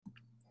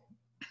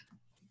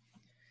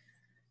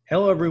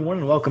Hello, everyone,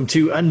 and welcome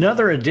to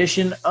another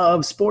edition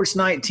of Sports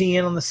Night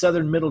TN on the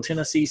Southern Middle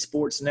Tennessee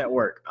Sports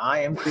Network. I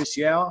am Chris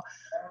Yao.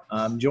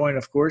 I'm joined,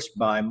 of course,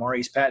 by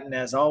Maurice Patton,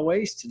 as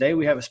always. Today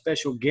we have a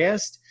special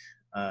guest,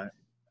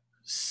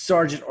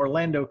 Sergeant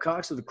Orlando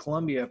Cox of the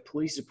Columbia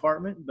Police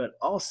Department, but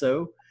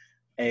also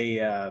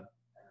a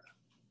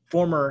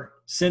former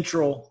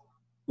Central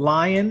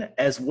Lion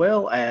as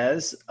well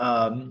as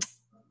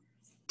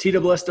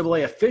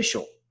TSSAA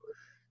official.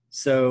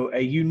 So a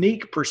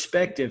unique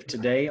perspective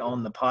today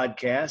on the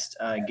podcast,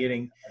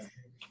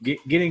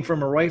 getting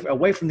from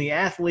away from the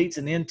athletes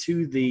and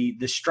into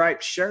the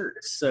striped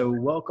shirts. So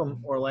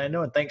welcome,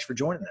 Orlando, and thanks for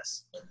joining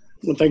us.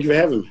 Well, thank you for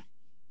having me.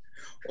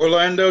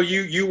 Orlando,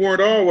 you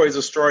weren't always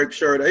a striped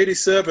shirt.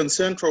 87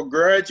 Central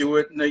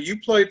graduate. Now, you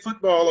played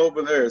football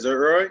over there, is that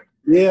right?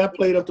 Yeah, I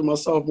played up to my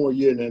sophomore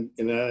year, and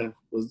I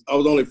was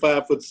only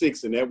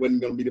 5'6", and that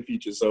wasn't going to be the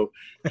future. So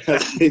I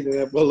stayed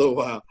there for a little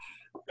while.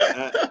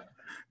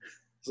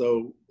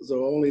 So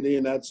only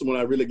then, that's when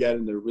I really got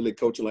into really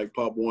coaching like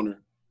Pop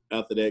Warner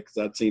after that, because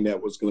I'd seen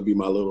that was going to be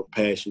my little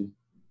passion.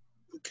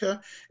 Okay.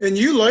 And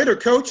you later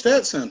coached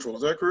at Central,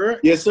 is that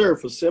correct? Yes, sir,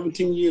 for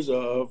 17 years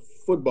of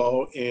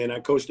football, and I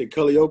coached at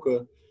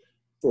Culleoka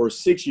for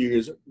 6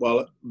 years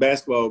while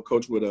basketball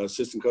coach with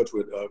assistant coach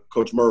with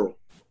Coach Merle.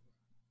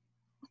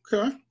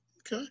 Okay.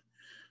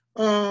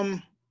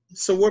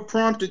 So what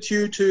prompted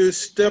you to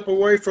step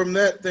away from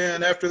that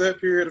then after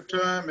that period of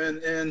time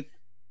and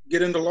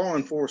get into law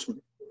enforcement?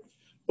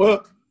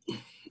 Well,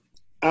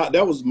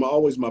 that was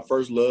always my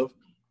first love.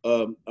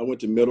 I went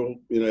to middle,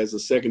 as a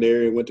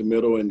secondary. I went to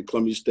middle in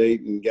Columbia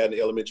State and got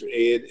into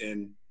elementary ed.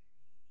 And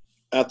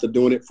after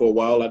doing it for a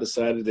while, I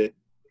decided that,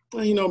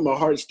 my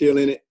heart's still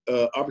in it.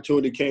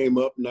 Opportunity came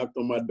up, knocked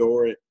on my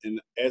door, and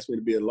asked me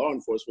to be in law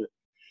enforcement.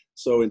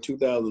 So in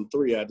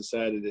 2003, I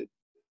decided that,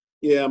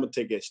 I'm going to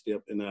take that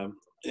step.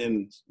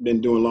 And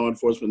been doing law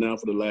enforcement now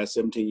for the last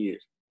 17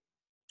 years.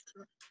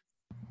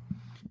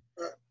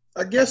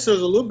 I guess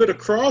there's a little bit of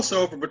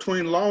crossover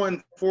between law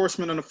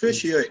enforcement and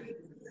officiating.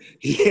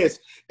 Yes.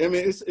 I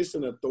mean, it's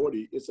an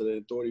authority. It's an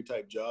authority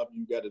type job.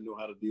 You got to know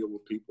how to deal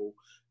with people.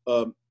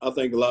 I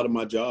think a lot of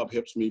my job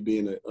helps me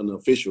being an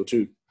official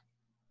too.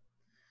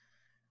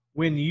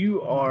 When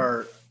you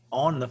are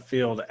on the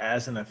field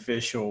as an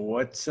official,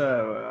 what's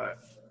what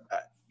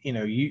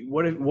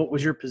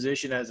was your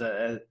position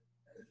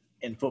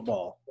in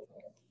football?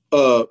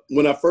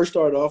 When I first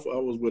started off, I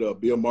was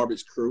with Bill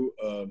Marbett's crew.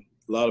 A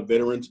lot of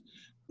veterans.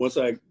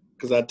 I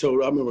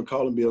remember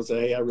calling Bill and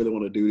saying, hey, I really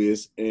want to do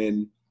this.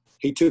 And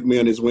he took me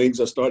on his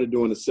wings. I started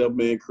doing a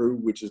 7-man crew,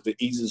 which is the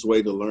easiest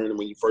way to learn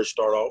when you first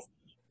start off.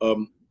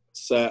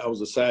 I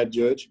was a side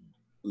judge.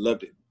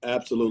 Loved it.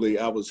 Absolutely.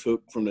 I was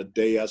hooked from the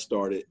day I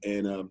started.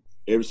 And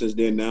ever since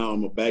then, now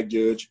I'm a back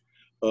judge.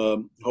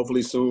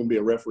 Hopefully soon be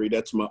a referee.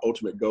 That's my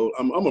ultimate goal.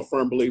 I'm a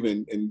firm believer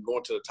in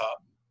going to the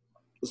top.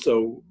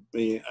 So,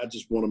 I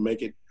just want to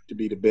make it to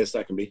be the best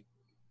I can be.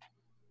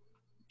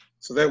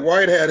 So that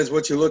white hat is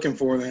what you're looking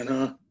for then,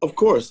 huh? Of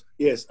course,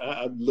 yes.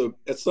 I look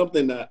at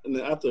something that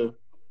after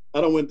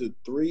I don't went to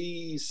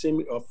 3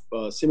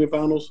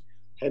 semifinals,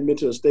 hadn't been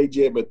to a state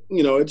yet, but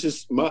it's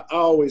just I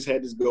always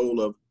had this goal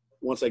of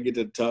once I get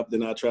to the top,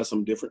 then I'll try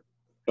something different.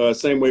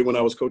 Same way when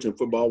I was coaching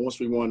football. Once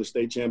we won the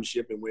state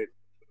championship and went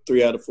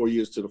 3 out of 4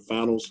 years to the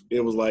finals, it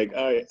was like,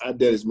 all right, I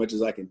did as much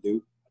as I can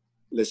do.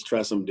 Let's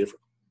try something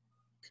different.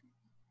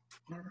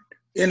 All right.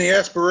 Any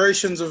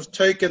aspirations of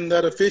taking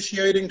that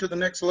officiating to the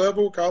next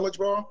level, college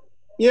ball?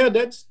 Yeah,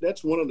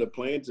 that's one of the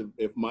plans.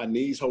 If my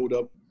knees hold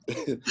up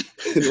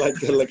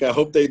like I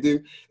hope they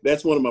do,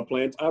 that's one of my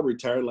plans. I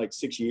retired in like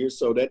 6 years,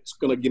 so that's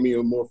going to give me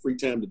more free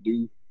time to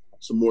do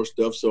some more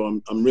stuff. So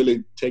I'm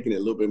really taking it a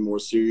little bit more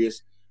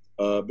serious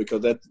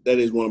because that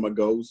is one of my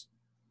goals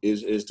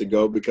is to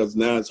go, because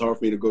now it's hard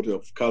for me to go to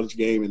a college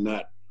game and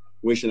not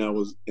wishing I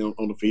was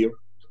on the field.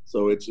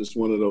 So it's just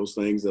one of those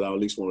things that I at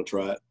least want to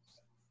try it.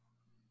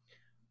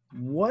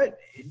 What,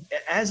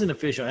 as an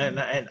official, and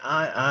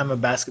I'm a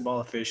basketball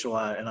official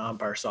and I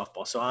umpire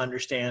softball, so I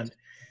understand,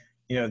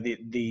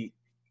 the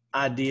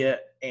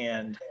idea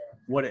and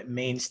what it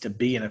means to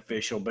be an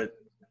official. But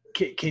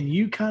can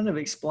you kind of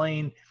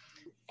explain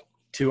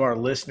to our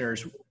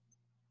listeners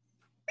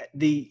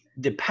the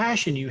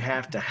passion you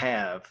have to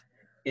have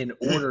in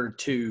order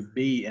to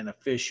be an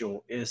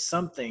official is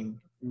something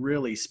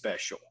really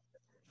special?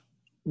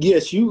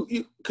 Yes,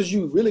 because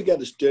you really got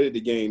to study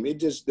the game. It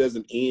just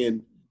doesn't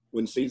end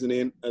when season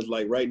ends. As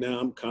like right now,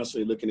 I'm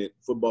constantly looking at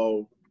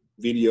football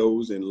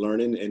videos and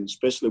learning, and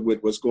especially with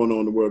what's going on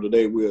in the world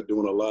today, we're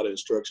doing a lot of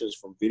instructions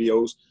from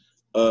videos.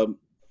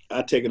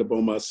 I take it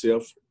upon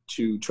myself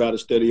to try to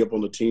study up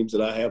on the teams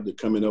that I have the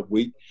coming up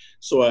week,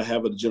 so I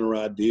have a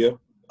general idea.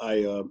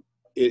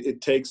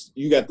 It takes,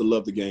 you got to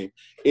love the game.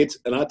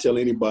 And I tell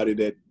anybody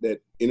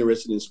that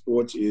interested in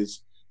sports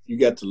is you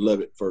got to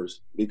love it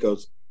first,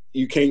 because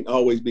you can't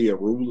always be a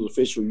rule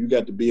official. You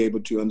got to be able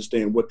to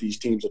understand what these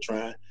teams are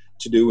trying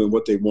to do and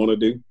what they want to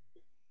do.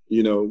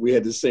 We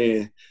had this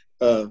saying,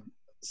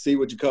 see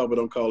what you call, but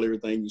don't call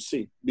everything you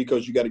see,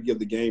 because you got to give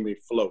the game a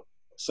flow.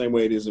 same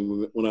way it is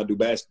when I do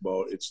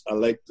basketball. I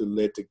like to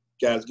let the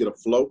guys get a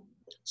flow,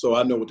 so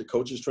I know what the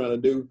coach is trying to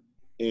do,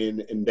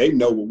 and they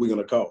know what we're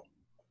going to call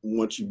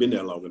once you've been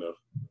there long enough.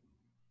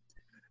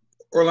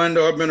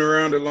 Orlando, I've been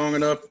around it long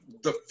enough.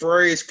 The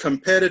phrase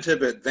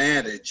competitive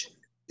advantage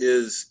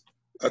is,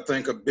 I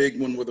think, a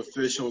big one with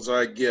officials,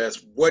 I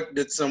guess. What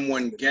did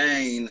someone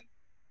gain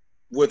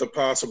with a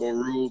possible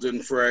ruled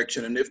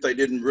infraction? And if they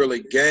didn't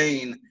really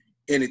gain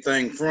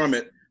anything from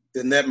it,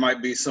 then that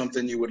might be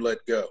something you would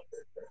let go.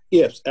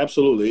 Yes,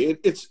 absolutely.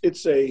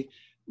 It's a,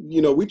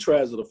 we try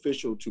as an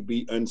official to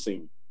be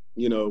unseen.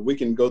 We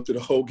can go through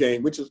the whole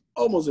game, which is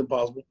almost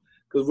impossible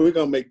because we're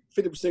going to make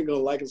 50% going to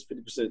like us,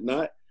 50%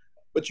 not.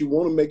 But you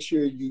want to make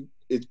sure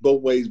it's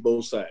both ways,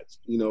 both sides.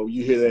 You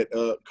hear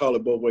that, call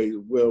it both ways.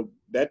 Well,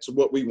 that's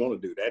what we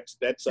want to do.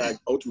 That's our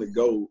ultimate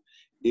goal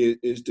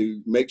is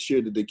to make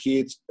sure that the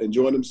kids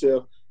enjoy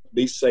themselves,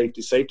 be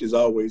safety. Safety is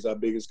always our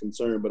biggest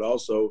concern, but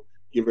also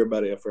give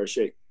everybody a fair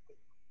shake.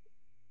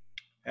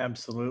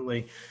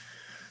 Absolutely.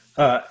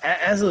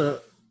 As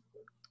a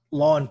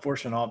law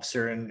enforcement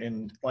officer,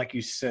 and like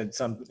you said,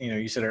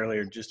 you said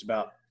earlier just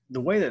about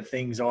the way that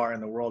things are in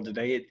the world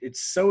today,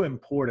 it's so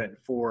important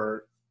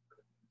for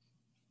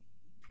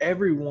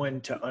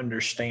everyone to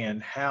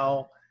understand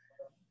how,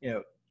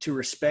 to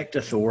respect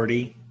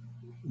authority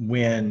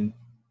when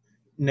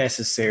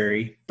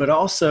necessary, but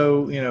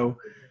also,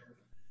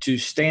 to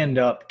stand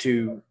up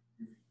to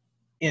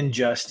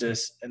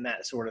injustice and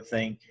that sort of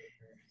thing.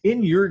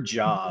 In your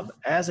job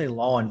as a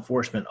law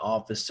enforcement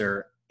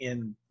officer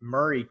in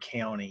Murray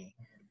County,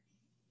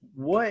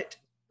 what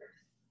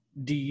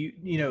do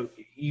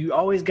you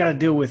always got to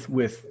deal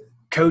with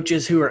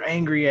coaches who are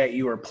angry at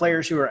you or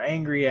players who are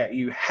angry at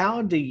you.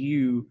 How do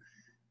you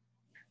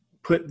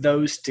put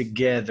those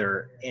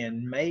together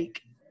and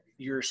make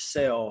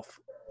yourself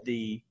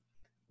the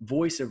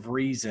voice of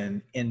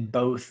reason in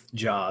both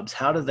jobs?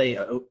 How do they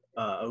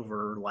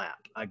overlap,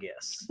 I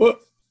guess? Well,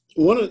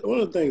 one of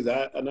the things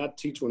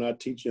when I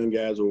teach young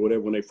guys or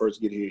whatever when they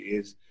first get here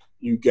is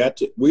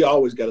we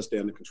always got to stay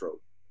under control.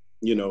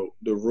 The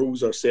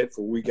rules are set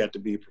for we got to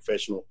be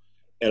professional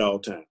at all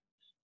times.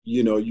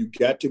 You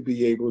got to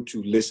be able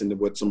to listen to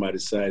what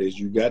somebody's side is.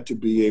 You got to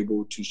be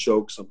able to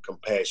show some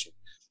compassion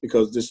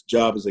because this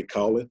job is a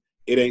calling.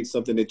 It ain't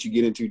something that you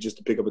get into just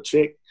to pick up a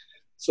check.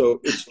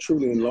 So it's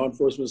truly in law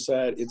enforcement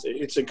side,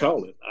 it's a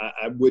calling.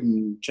 I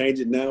wouldn't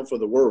change it now for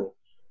the world.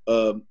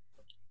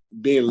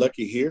 Being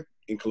lucky here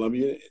in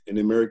Columbia and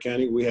in Murray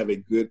County, we have a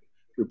good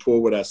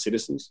rapport with our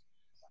citizens.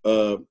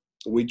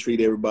 We treat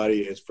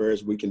everybody as fair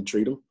as we can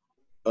treat them.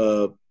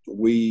 Our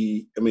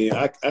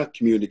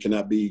community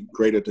cannot be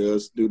greater to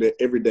us. Do that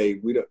every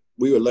day.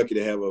 We are lucky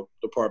to have a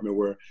department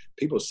where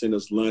people send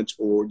us lunch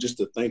or just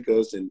to thank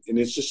us, and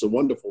it's just a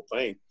wonderful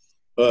thing.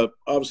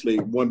 Obviously,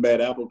 one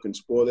bad apple can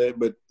spoil that,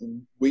 but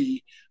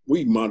we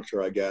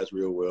monitor our guys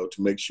real well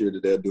to make sure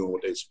that they're doing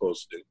what they're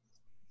supposed to do.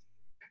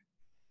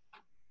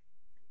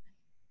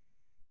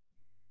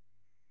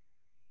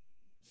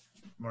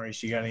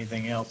 Maurice, you got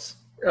anything else?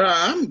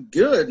 I'm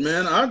good,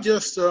 man.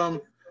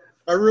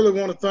 I really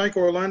want to thank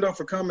Orlando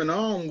for coming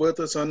on with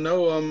us. I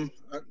know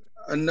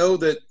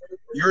that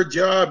your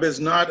job is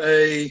not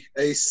a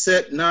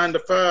set 9 to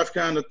 5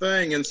 kind of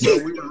thing, and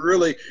so we were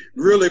really,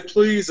 really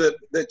pleased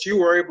that you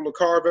were able to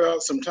carve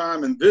out some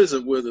time and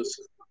visit with us.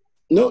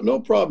 No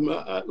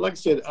problem. Like I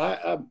said,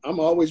 I'm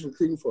always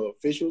recruiting for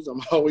officials.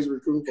 I'm always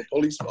recruiting for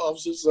police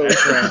officers. So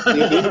if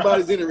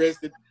anybody's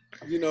interested,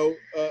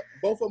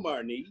 both of them are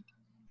in need,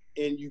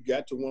 and you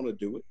got to want to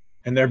do it.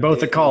 And they're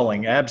both a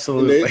calling,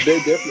 absolutely. They're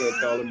definitely a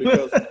calling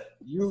because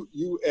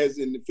you as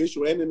an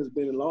official and has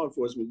been in law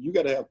enforcement, you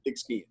got to have thick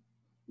skin.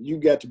 You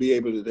got to be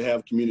able to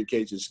have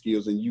communication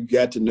skills, and you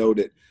got to know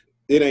that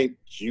it ain't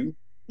you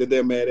that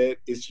they're mad at;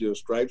 it's your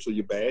stripes or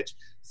your badge.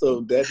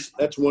 So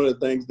that's one of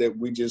the things that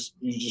you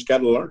just got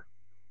to learn,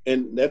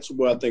 and that's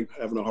what I think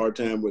having a hard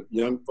time with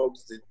young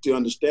folks to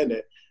understand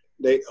that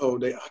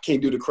I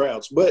can't do the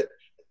crowds, but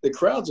the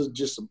crowds are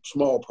just a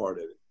small part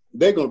of it.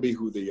 They're going to be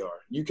who they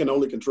are. You can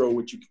only control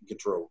what you can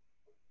control.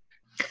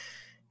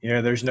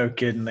 There's no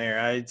kidding there.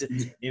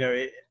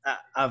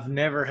 I've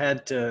never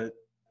had to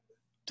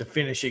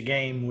finish a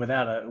game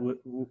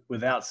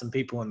without some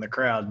people in the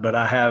crowd, but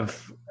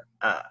I've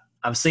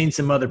seen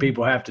some other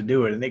people have to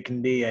do it, and it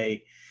can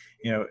be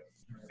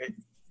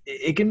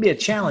it can be a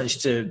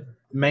challenge to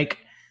make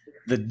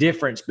the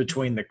difference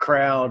between the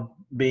crowd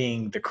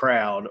being the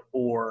crowd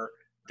or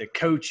the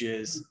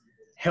coaches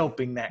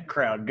helping that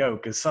crowd go,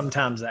 because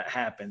sometimes that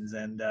happens,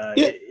 and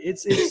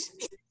it's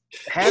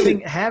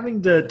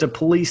having to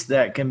police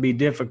that can be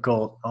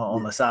difficult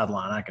on the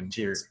sideline. I can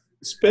cheer,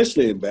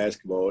 especially in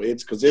basketball.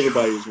 It's because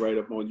everybody is right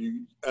up on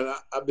you. And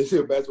I've been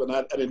doing basketball.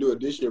 I didn't do it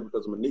this year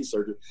because of my knee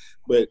surgery.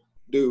 But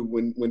dude,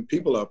 when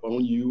people are up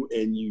on you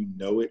and you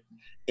know it,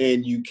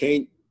 and you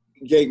can't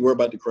worry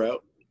about the crowd,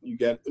 you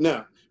got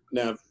now.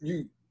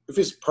 If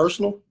it's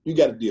personal, you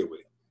got to deal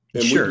with it,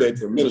 and sure. We let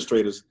the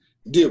administrators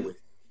deal with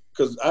it.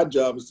 Because our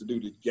job is to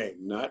do the game,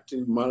 not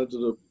to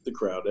monitor the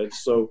crowd.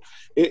 It's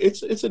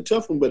a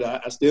tough one, but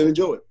I still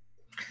enjoy it.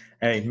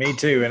 Hey, me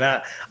too. And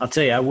I'll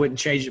tell you, I wouldn't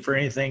change it for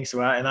anything.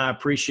 So I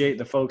appreciate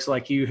the folks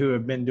like you who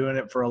have been doing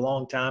it for a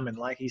long time. And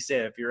like he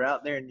said, if you're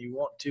out there and you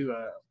want to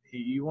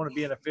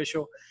be an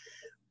official,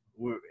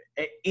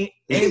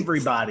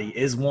 everybody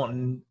is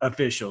wanting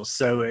officials.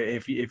 So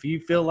if you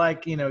feel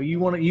like, you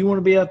want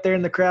to be out there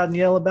in the crowd and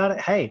yell about it,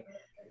 hey,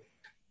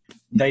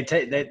 they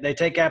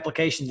take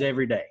applications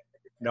every day.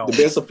 No.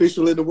 The best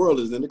official in the world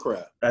is in the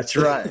crowd. That's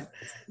right.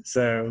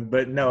 So,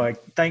 but no,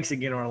 thanks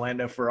again,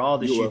 Orlando, for all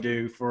that you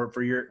do for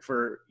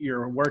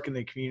your work in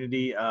the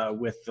community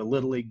with the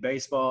Little League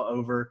Baseball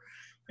over,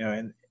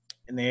 in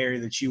the area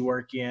that you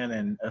work in,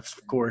 and of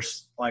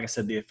course, like I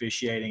said, the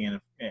officiating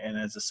and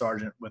as a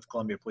sergeant with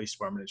Columbia Police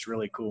Department, it's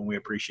really cool, and we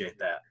appreciate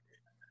that.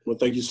 Well,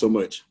 thank you so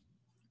much.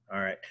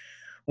 All right.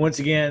 Once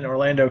again,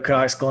 Orlando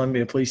Cox,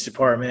 Columbia Police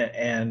Department,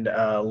 and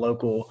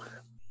local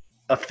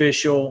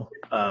official.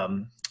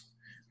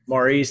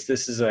 Maurice,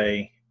 this is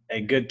a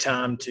good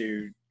time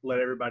to let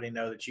everybody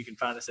know that you can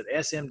find us at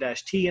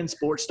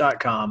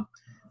sm-tnsports.com.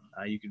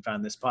 You can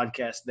find this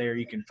podcast there.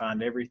 You can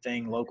find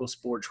everything local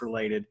sports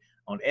related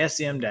on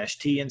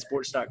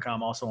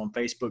sm-tnsports.com, also on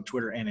Facebook,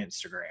 Twitter, and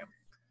Instagram.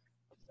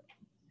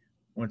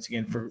 Once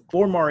again, for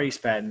Maurice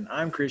Patton,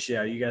 I'm Chris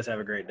Yao. You guys have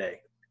a great day.